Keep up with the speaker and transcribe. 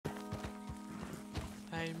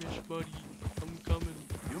Hamish, buddy. I'm coming.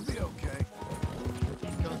 You'll be okay.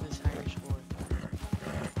 Keep going, this Hamish boy.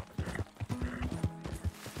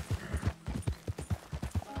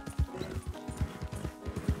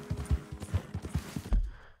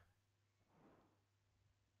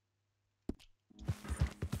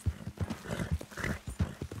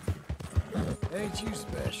 Ain't you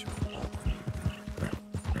special?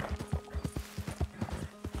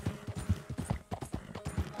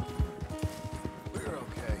 We're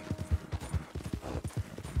okay.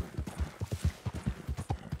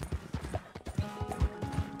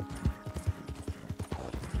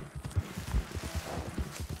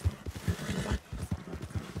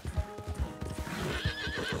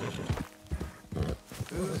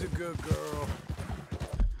 Who's a good girl?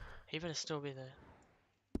 He better still be there.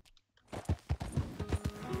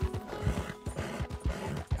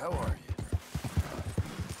 How are you?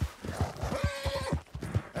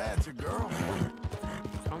 That's a girl.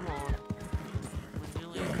 Come on. We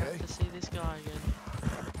nearly have to see this guy again.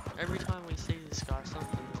 Every time we see this guy,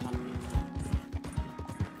 something's happening.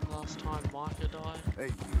 Last time Micah died. Hey,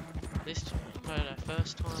 you. This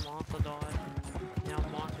first time Arthur died. Now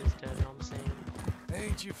Micah's dead and I'm seeing him.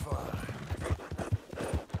 Ain't you fine?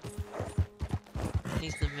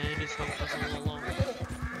 He's the man who's helped us all along.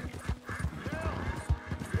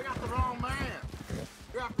 You got the wrong man.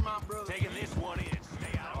 You're after my brother. Taking this one in.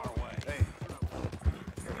 Stay out of our way. Hey.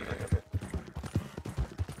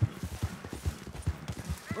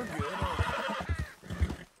 We're good.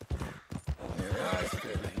 Yeah, nice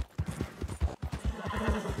filly.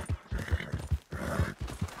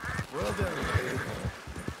 Well done, baby.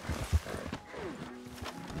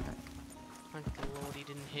 Thank the Lord he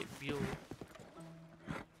didn't hit Buell.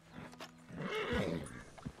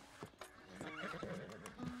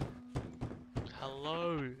 Hello.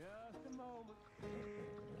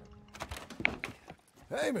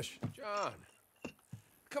 Hamish. John,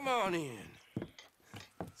 come on in.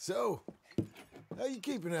 So, how you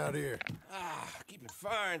keeping out here? Keeping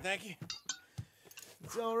fine, thank you.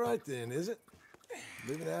 It's all right then, is it?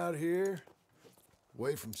 Living out here,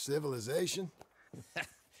 away from civilization?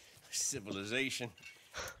 Civilization.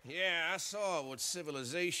 Yeah, I saw what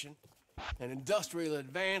civilization and industrial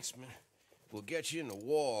advancement will get you in the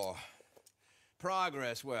war.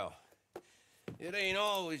 Progress, well, it ain't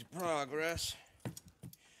always progress.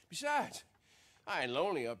 Besides, I ain't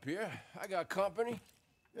lonely up here. I got company.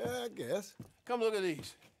 Yeah, I guess. Come look at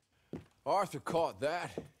these. Arthur caught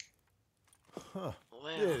that. Huh.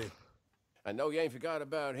 Wow. Did he? I know you ain't forgot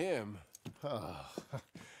about him. Oh,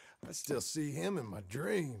 I still see him in my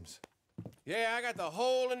dreams. Yeah, I got the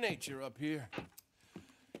whole of nature up here.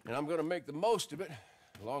 And I'm gonna make the most of it,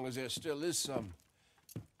 as long as there still is some.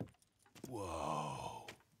 Whoa.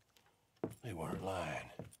 They weren't lying.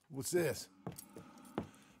 What's this?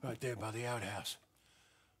 Right there by the outhouse.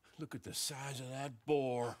 Look at the size of that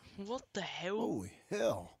boar. What the hell? Holy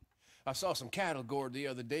hell. I saw some cattle gored the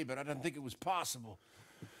other day, but I didn't think it was possible.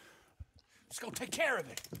 Let's go take care of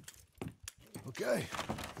it. Okay.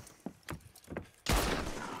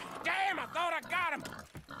 Damn, I thought I got him.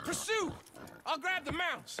 Pursue. I'll grab the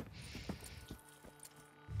mounts.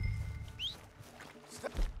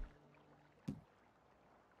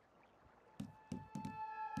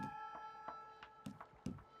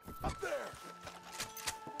 Up there!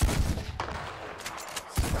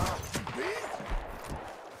 Stop, you beast!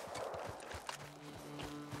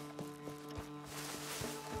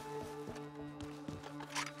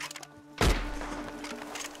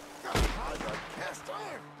 Got hot like cast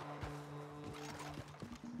iron!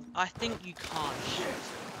 I think you can't shoot.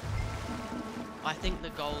 I think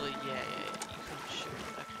the goalie, yeah, you couldn't shoot.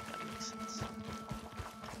 Okay, that makes sense.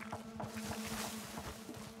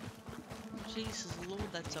 Jesus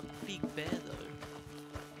Lord, that's a big bear though.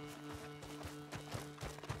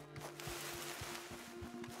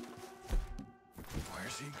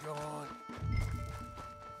 Where's he gone?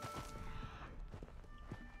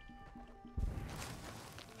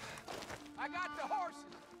 I got the horses.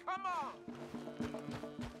 Come on.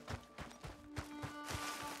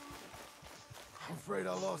 I'm afraid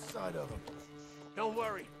I lost sight of him. Don't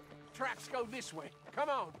worry. Tracks go this way. Come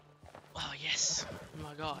on. Oh yes, oh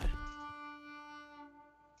my god.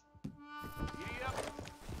 Giddy up.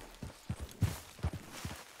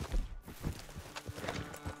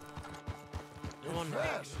 No one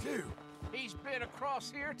Fast, too. He's been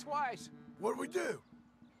across here twice. What do we do?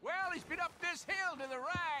 Well, he's been up this hill to the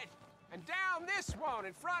right and down this one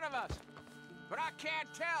in front of us. But I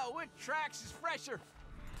can't tell which tracks is fresher.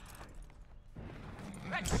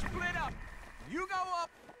 Let's split up. You go up,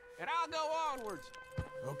 and I'll go onwards.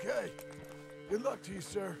 Okay. Good luck to you,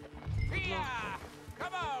 sir. Yeah!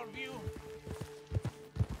 Come on, View.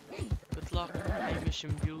 Good luck, Hamish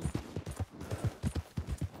and Buell.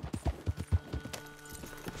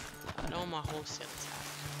 I know my horse got attacked.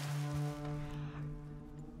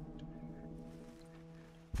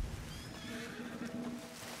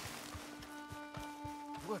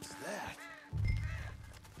 What's that?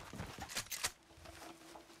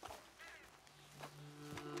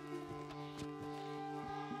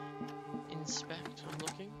 Inspect, I'm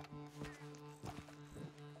looking.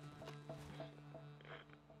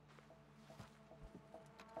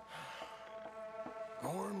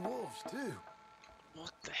 Horned wolves, too.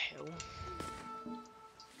 What the hell?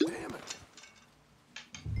 Damn it.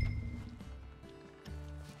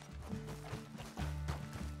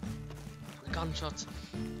 Gunshots.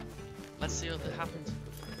 Let's see what happens.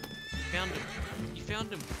 You found him. You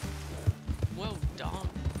found him. Well done.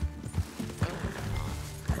 Well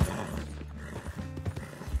done.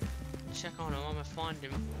 Check on him. I'm gonna find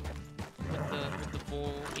him with the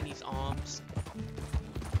ball in his arms.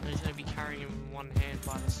 And he's gonna be carrying him in one hand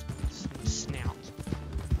by the snout.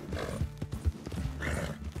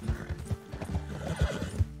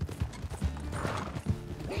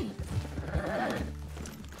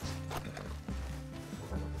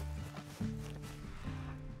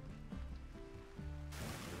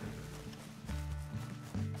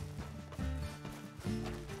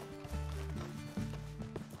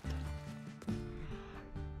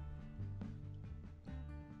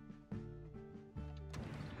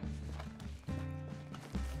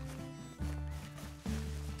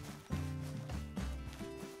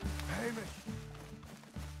 Hamish.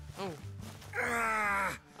 Oh.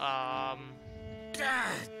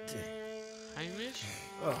 God. Hamish?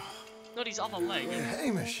 Oh, Not his other leg.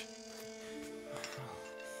 Hamish.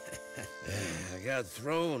 I got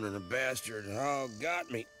thrown and the bastard hog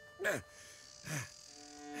got me.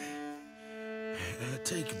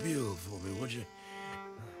 Take a Buell for me, would you?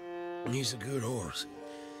 He's a good horse.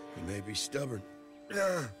 He may be stubborn,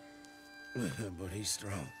 but he's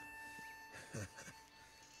strong.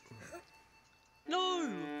 No!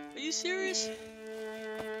 Are you serious?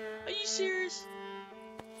 Are you serious?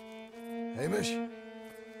 Hamish?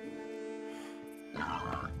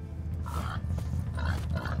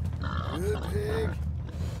 Good pig.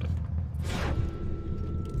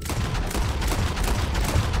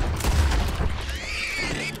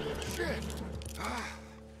 Shit.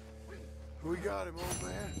 We got him, old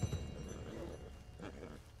man.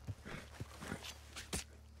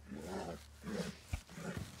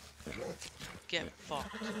 Get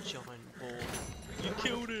fucked, giant ball. You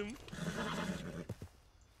killed him!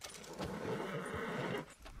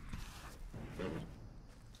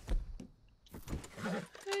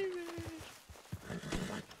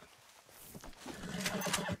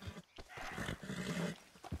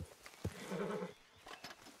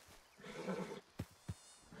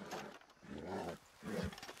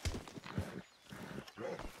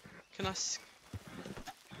 Can I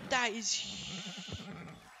that is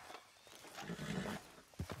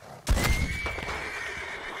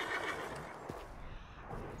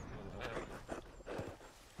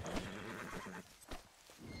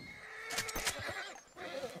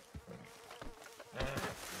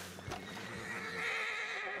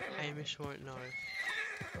Hamish won't know.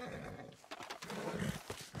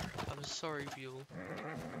 I'm sorry, Buell.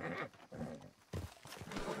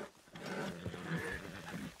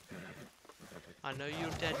 I know you're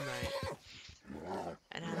dead, mate.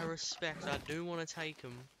 And out of respect, I do want to take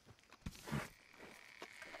him.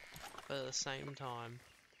 But at the same time...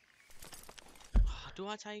 Do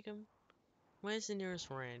I take him? Where's the nearest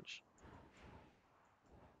ranch?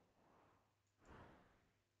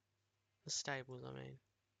 The stables, I mean.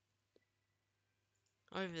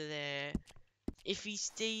 Over there. If he's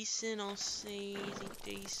decent, I'll see. Is he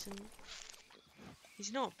decent?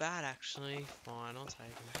 He's not bad, actually. Fine, I'll take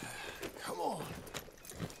him. Come on.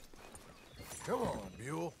 Come on,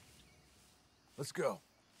 Buell. Let's go.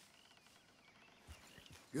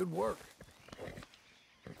 Good work.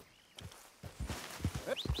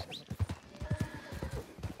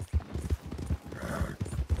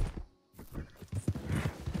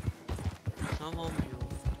 Come on, Buell.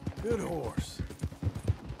 Good horse.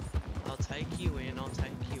 I'll take you in, I'll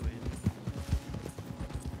take you in.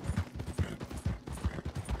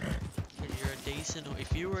 If you're a decent, or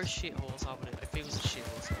if you were a shit horse, I would. If he was a shit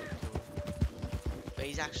horse, I would kill him. But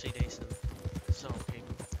he's actually decent, so I'll keep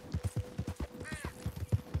him.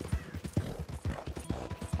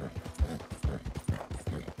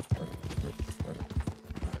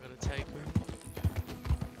 I gotta take him.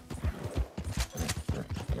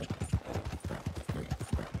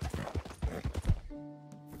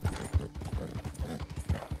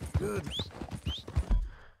 Good.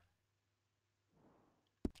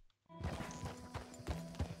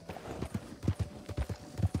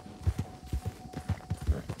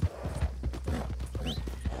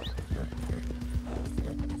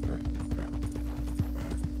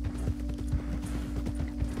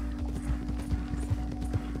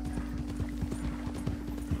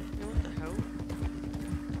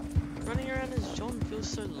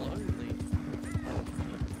 So lonely.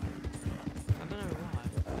 I don't know why.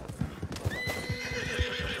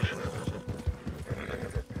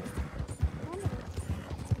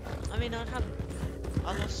 I mean, I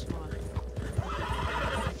lost my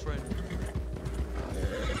friend.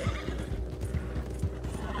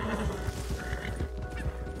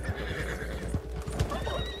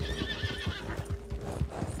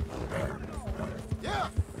 Yeah,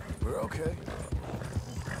 we're okay.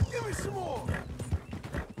 Give me some more.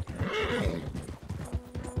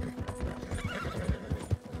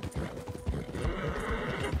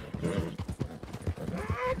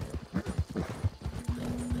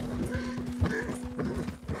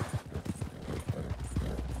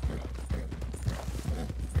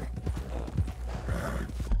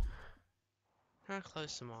 How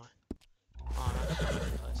close am I? Oh, I'm actually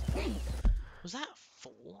really close. Was that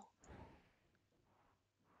 4?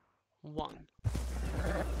 1.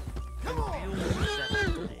 Come on.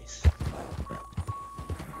 Beautiful nice.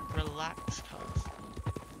 Relax, cuz.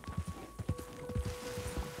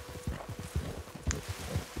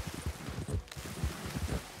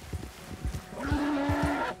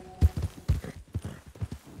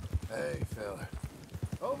 Hey, fella.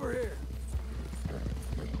 Over here.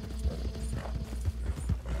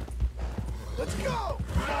 Let's go!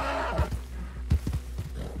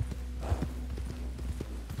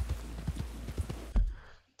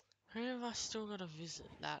 Who have I still got to visit?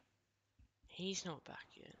 That he's not back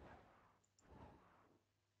yet.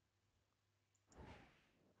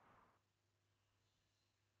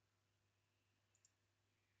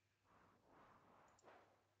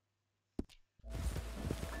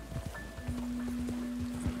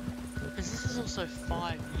 Because this is also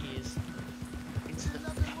 5 years into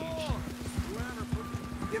the future.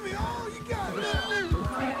 Give me all you got now.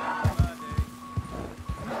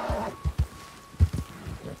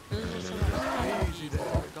 This is also like 5 Easy years there.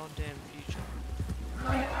 into the goddamn future.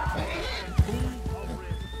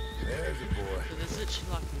 There's a boy. So there's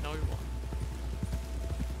literally like no one.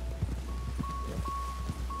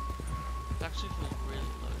 It actually feels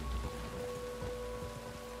really low.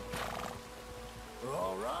 We're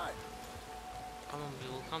all right. Come on,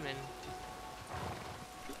 Mule, come in.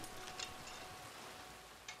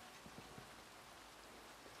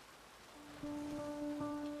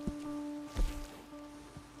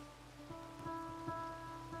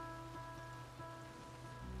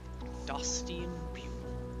 Dusty and beautiful.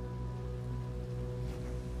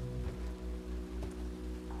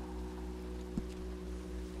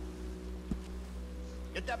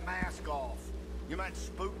 Get that mask off. You might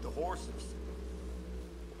spook the horses.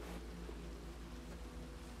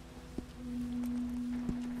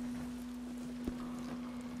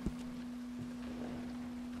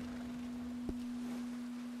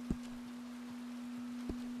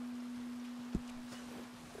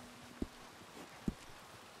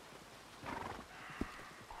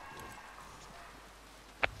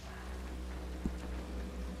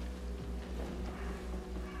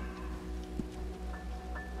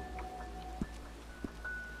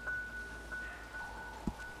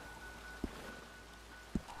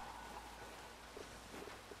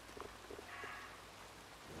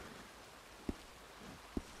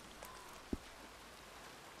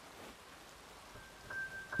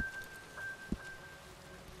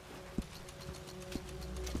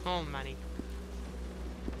 Oh, Manny.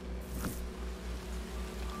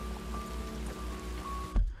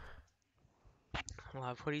 Well,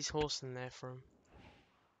 I put his horse in there for him.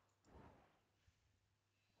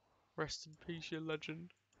 Rest in peace, you legend.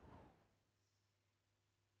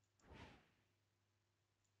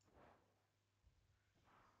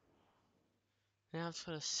 Now I've just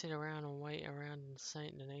got to sit around and wait around in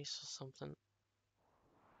St. Denis or something.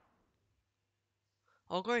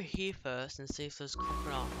 I'll go here first and see if those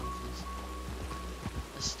crocodile hunters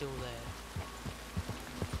are still there.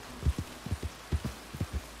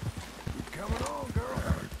 Coming on, girl.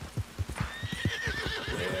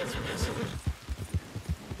 Yes, miss.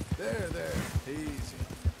 There. Easy.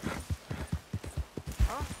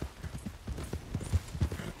 Huh?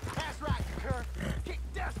 That's right, Kurt. Kick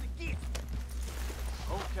dust again.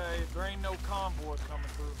 Okay, if there ain't no convoy coming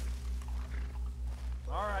through.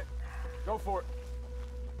 All right, go for it.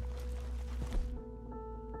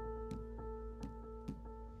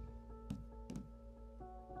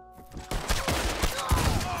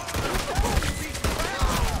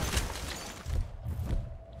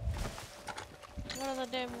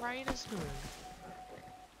 guys doing?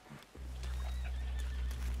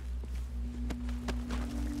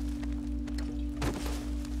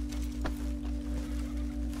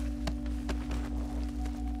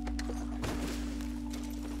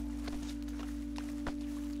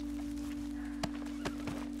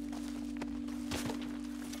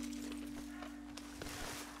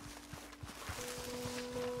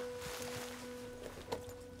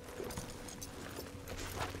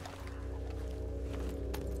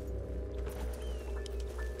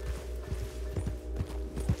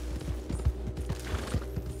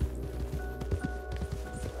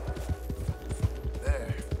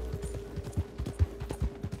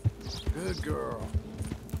 Good girl.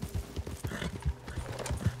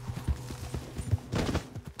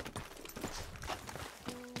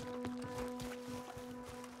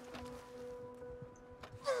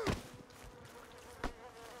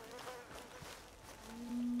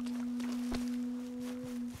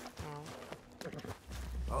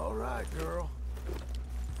 All right, girl.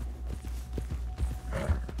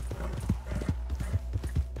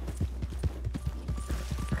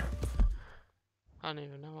 I don't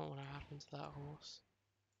even know what would have happened to that horse.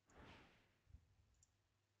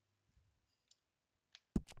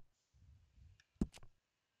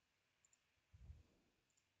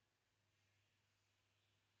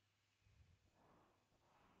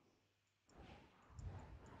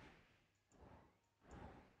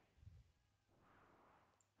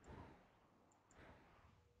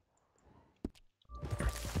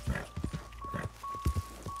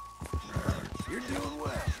 You're doing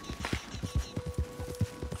well.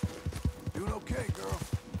 Doing okay, girl.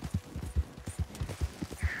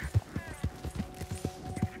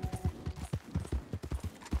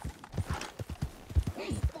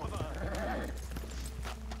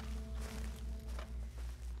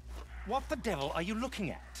 What the devil are you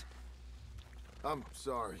looking at? I'm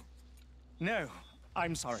sorry. No,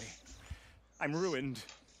 I'm sorry. I'm ruined.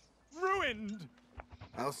 Ruined!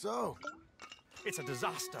 How so? It's a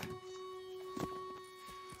disaster.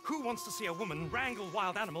 Who wants to see a woman wrangle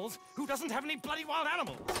wild animals who doesn't have any bloody wild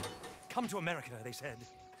animals? Come to America, they said.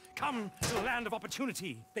 Come to the land of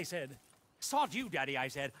opportunity, they said. Sod you, Daddy, I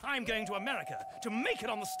said. I'm going to America to make it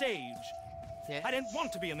on the stage. Yeah. I didn't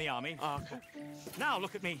want to be in the army. Oh, okay. Now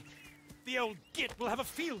look at me. The old git will have a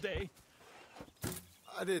field day.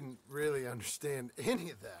 I didn't really understand any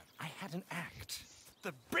of that. I had an act.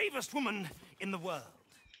 The bravest woman in the world.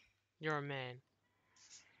 You're a man.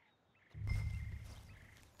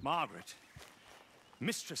 Margaret.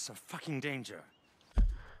 Mistress of fucking danger.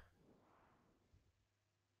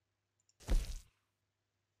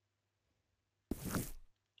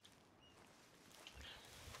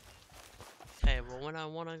 Okay, well when I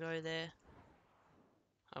want to go there,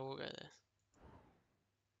 I will go there.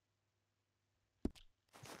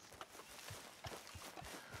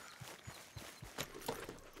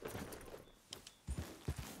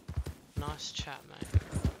 Nice chat, mate.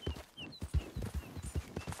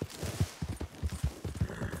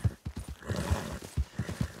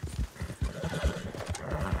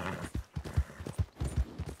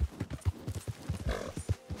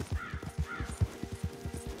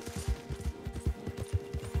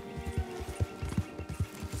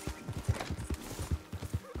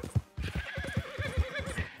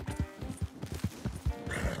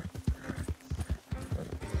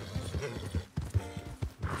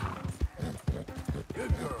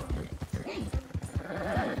 Good girl.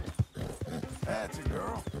 That's a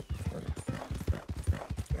girl.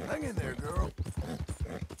 Hang in there, girl.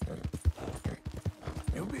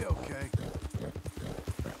 You'll be okay.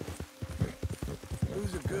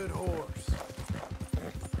 Who's a good horse?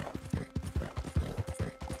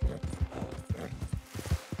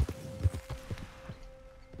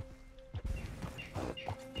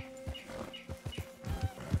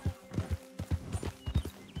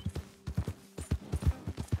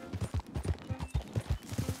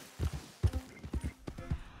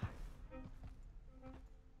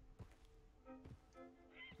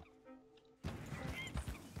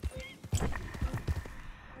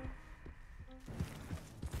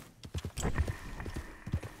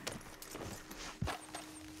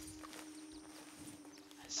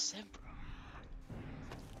 Zebra.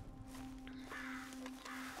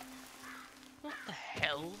 What the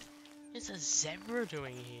hell is a zebra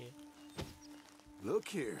doing here? Look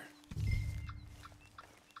here.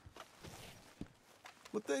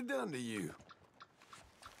 What they done to you?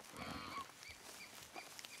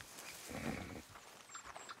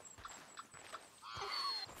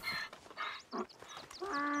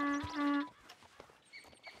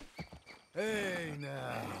 Hey,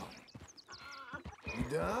 now. You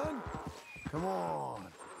done? Come on.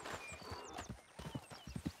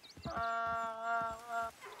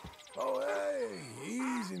 Oh, hey,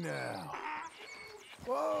 easy now.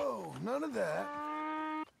 Whoa, none of that.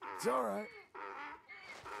 It's all right.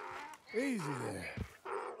 Easy there.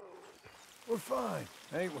 We're fine,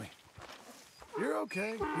 ain't we? You're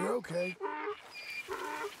okay, you're okay.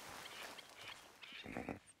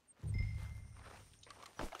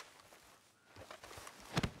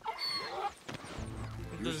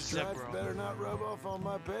 Your stripes better not rub off on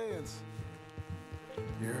my pants.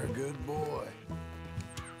 You're a good boy.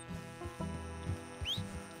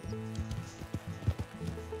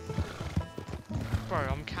 Bro,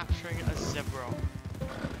 I'm capturing a zebra.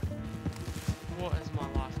 What has my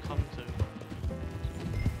life come to?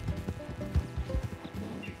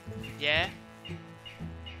 Yeah?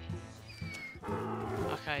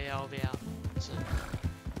 Okay, yeah, I'll be out. So.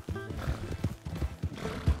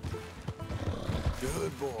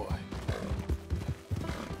 Good boy.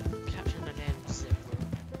 Capturing a damn zebra.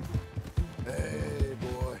 Hey,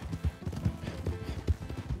 boy.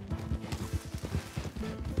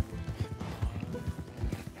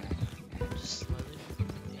 Just slowly.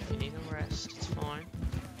 If you need a rest, it's fine.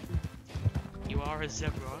 You are a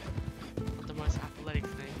zebra. Not the most athletic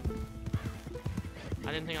thing.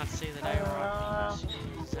 I didn't think I'd see the day where I'd be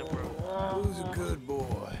a zebra. Who's a good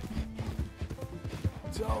boy?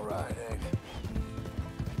 It's all right, ain't it?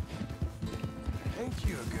 Ain't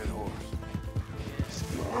you a good horse? Yes,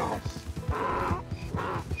 yes.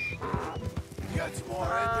 You got some more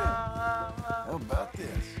right there? How about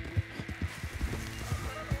this?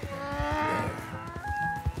 There.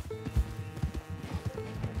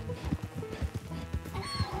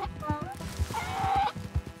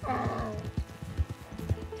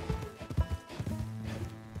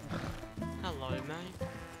 Hello, mate.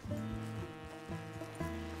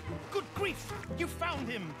 Good grief! You found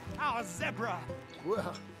him! Our zebra!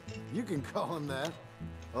 Well, you can call him that.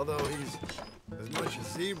 Although he's as much a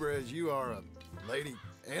zebra as you are a lady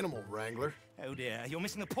animal wrangler. Oh dear, you're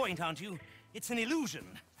missing the point, aren't you? It's an illusion.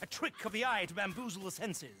 A trick of the eye to bamboozle the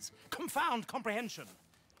senses. Confound comprehension.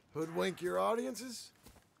 Hoodwink your audiences?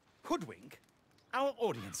 Hoodwink? Our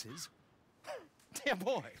audiences? Dear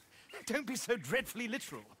boy, don't be so dreadfully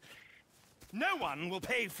literal. No one will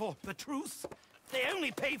pay for the truth. They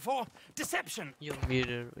only pay for deception. You're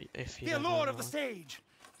muted if you The don't allure know of the stage.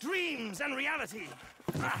 Dreams and reality.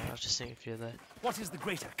 I was just saying if you're there. What is the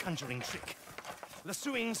greater conjuring trick?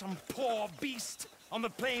 Lassoing some poor beast on the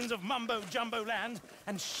plains of mumbo-jumbo land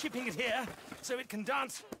and shipping it here so it can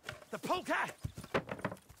dance the polka?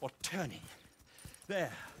 Or turning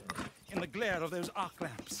there, in the glare of those arc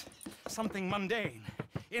lamps, something mundane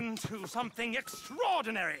into something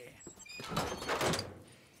extraordinary?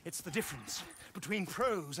 It's the difference between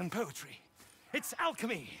prose and poetry. It's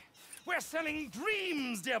alchemy. We're selling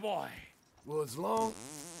dreams, dear boy. Well, as long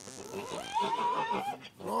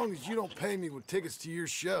as you don't pay me with tickets to your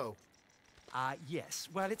show. Yes.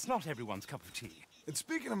 Well, it's not everyone's cup of tea. And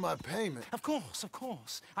speaking of my payment... Of course, of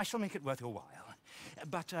course. I shall make it worth your while.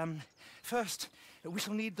 But, first, we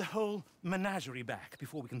shall need the whole menagerie back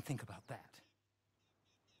before we can think about that.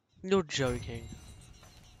 You're joking.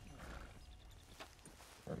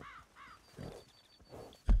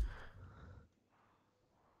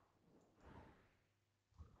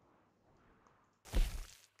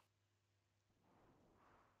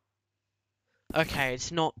 Okay,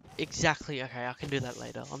 it's not exactly... Okay, I can do that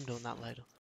later. I'm doing that later.